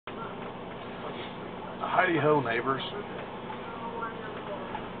Heidi ho, neighbors.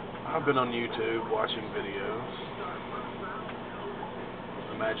 I've been on YouTube watching videos.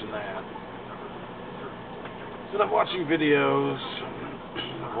 Imagine that. And I'm watching videos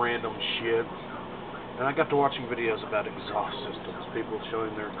of random shit. And I got to watching videos about exhaust systems. People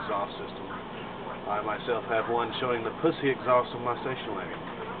showing their exhaust systems. I myself have one showing the pussy exhaust of my station wagon.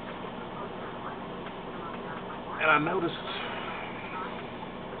 And I noticed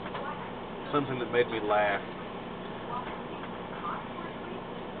something that made me laugh.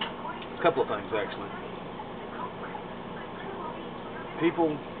 A couple of things, actually.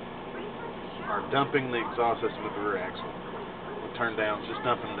 People are dumping the exhaust system at the rear axle. With turn downs, just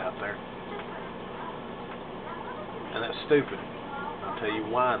dumping it out there. And that's stupid. I'll tell you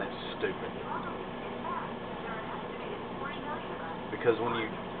why that's stupid. Because when you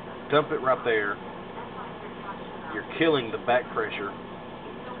dump it right there, you're killing the back pressure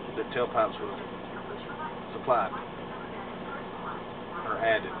that tailpipes would have supplied or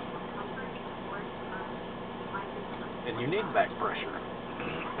added. And you need back pressure.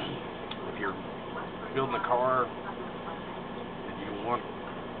 If you're building a car and you want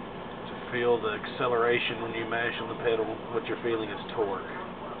to feel the acceleration when you mash on the pedal, what you're feeling is torque.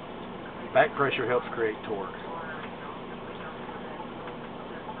 Back pressure helps create torque.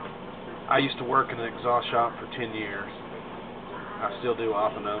 I used to work in an exhaust shop for 10 years. I still do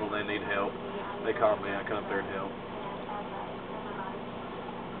off and on when they need help. They call me, I come up there and help.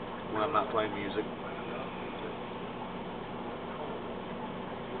 When I'm not playing music.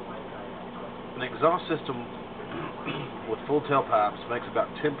 An exhaust system with full tailpipes makes about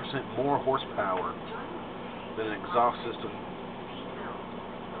 10% more horsepower than an exhaust system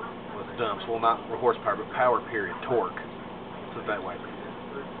with dumps. Well, not horsepower, but power, period. Torque. Put it that way.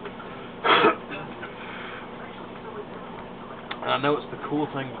 And I know it's the cool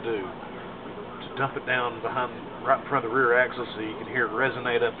thing to do, to dump it down behind, right in front of the rear axle so you can hear it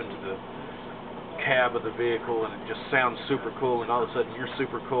resonate up into the cab of the vehicle, and it just sounds super cool, and all of a sudden you're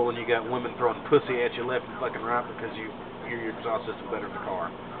super cool, and you got women throwing pussy at you left and fucking right because you hear your exhaust system better in the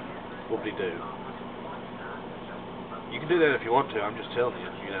car. Whoop-de-doo. You can do that if you want to. I'm just telling you,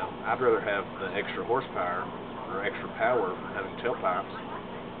 you know, I'd rather have the extra horsepower or extra power from having tailpipes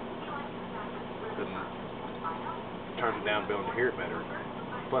than turn it down and be able to hear it better.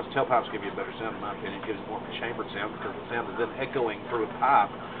 Plus, tailpipes give you a better sound, in my opinion. It gives it more of a chambered sound because the sound is then echoing through a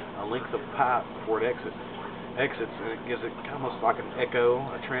pipe, a length of pipe before it exits, and it gives it almost like an echo,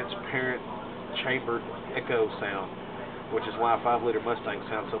 a transparent, chambered echo sound, which is why 5-liter Mustangs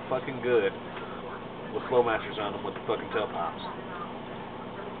sound so fucking good with Flowmasters on them with the fucking tailpipes.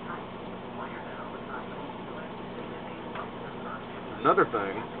 Another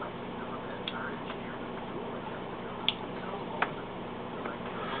thing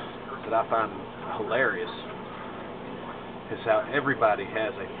that I find hilarious is how everybody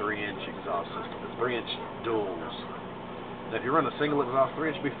has a 3-inch exhaust system, 3-inch duals. Now, if you run a single exhaust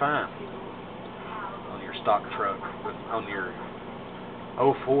 3-inch, you'll be fine on your stock truck, but on your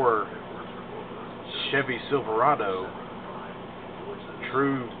 04 Chevy Silverado,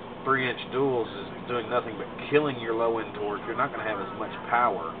 true 3-inch duals is doing nothing but killing your low-end torque. You're not going to have as much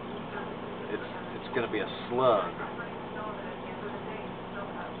power. It's going to be a slug.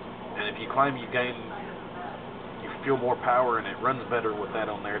 And if you claim you feel more power and it runs better with that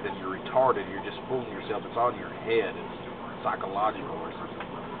on there, then you're retarded. You're just fooling yourself. It's on your head. It's psychological or something.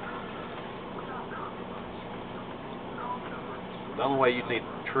 The only way you'd need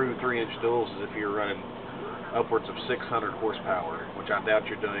true 3-inch duals is if you're running upwards of 600 horsepower, which I doubt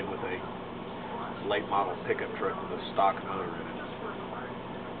you're doing with a late model pickup truck with a stock motor in it.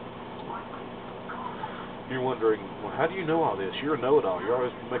 You're wondering, well, how do you know all this? You're a know-it-all. You're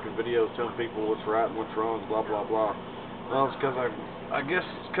always making videos telling people what's right and what's wrong, blah, blah, blah. Well, it's because I guess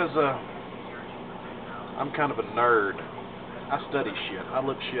it's because I'm kind of a nerd. I study shit. I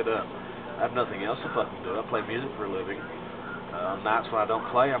look shit up. I have nothing else to fucking do. I play music for a living. Nights when I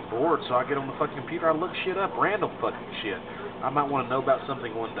don't play, I'm bored, so I get on the fucking computer. I look shit up, random fucking shit. I might want to know about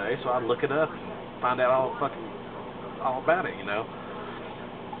something one day, so I look it up and find out all about it, you know.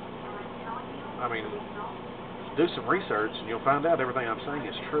 I mean, do some research and you'll find out everything I'm saying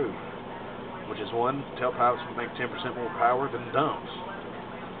is true. Which is one, tailpipes make 10% more power than dumps.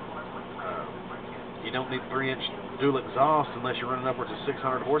 You don't need 3-inch dual exhaust unless you're running upwards of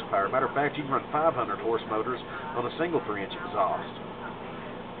 600 horsepower. Matter of fact, you can run 500 horse motors on a single 3-inch exhaust.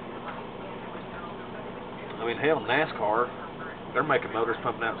 I mean, hell, NASCAR, they're making motors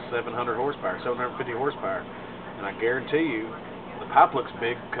pumping out 700 horsepower, 750 horsepower. And I guarantee you, the pipe looks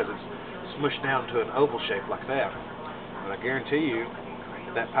big because it's smushed down to an oval shape like that. But I guarantee you,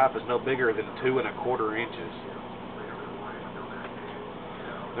 that pipe is no bigger than 2 1/4 inches.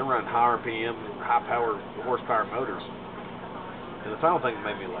 They run high RPM, high power horsepower motors. And the final thing that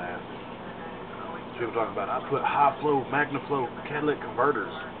made me laugh, people talking about, I put high flow, MagnaFlow catalytic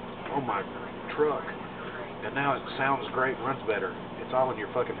converters on my truck, and now it sounds great, runs better. It's all in your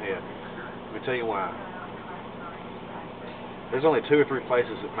fucking head. Let me tell you why. There's only 2 or 3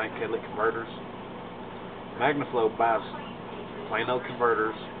 places that make catalytic converters. MagnaFlow buys plain old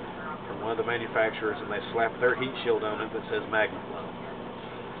converters from one of the manufacturers, and they slap their heat shield on it that says MagnaFlow.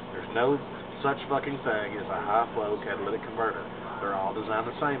 There's no such fucking thing as a high flow catalytic converter. They're all designed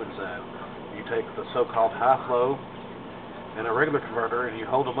the same inside. You take the so-called high flow and a regular converter and you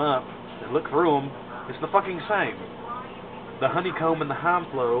hold them up and look through them, it's the fucking same. The honeycomb in the high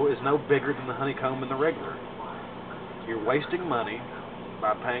flow is no bigger than the honeycomb in the regular. You're wasting money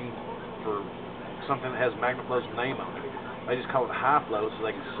by paying for something that has MagnaFlow's name on it. They just call it high flow so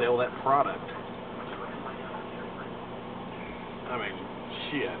they can sell that product. I mean,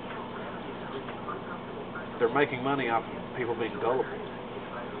 shit. They're making money off of people being gullible.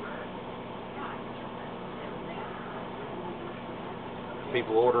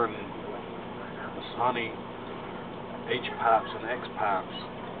 People ordering Masani H pipes and X pipes.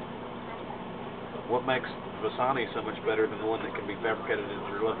 What makes Vasani so much better than the one that can be fabricated at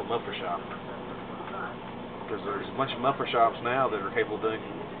your local muffler shop? Because there's a bunch of muffler shops now that are capable of doing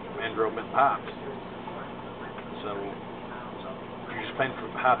mandrel bent pipes. So you're just paying for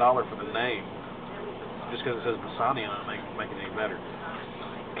high dollar for the name. Just because it says Vasani on it, make it any better.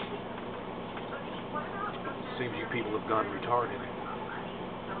 Seems you people have gone retarded.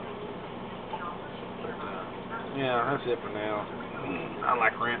 But yeah, that's it for now. I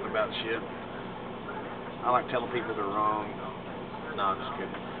like ranting about shit. I like telling people they're wrong. No, I'm just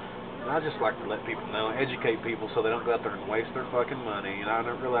kidding. I just like to let people know, educate people so they don't go out there and waste their fucking money. And I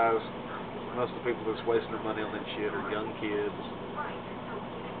don't realize most of the people that's wasting their money on that shit are young kids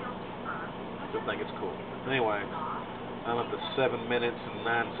that think it's cool. Anyway, I'm up to 7 minutes and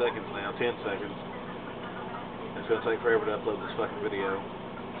 9 seconds now, 10 seconds. It's going to take forever to upload this fucking video,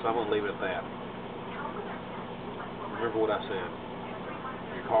 so I'm going to leave it at that. Remember what I said.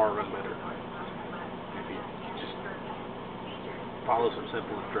 Your car will run better if you just follow some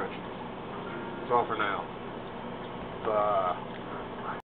simple instructions. That's all for now. Bye.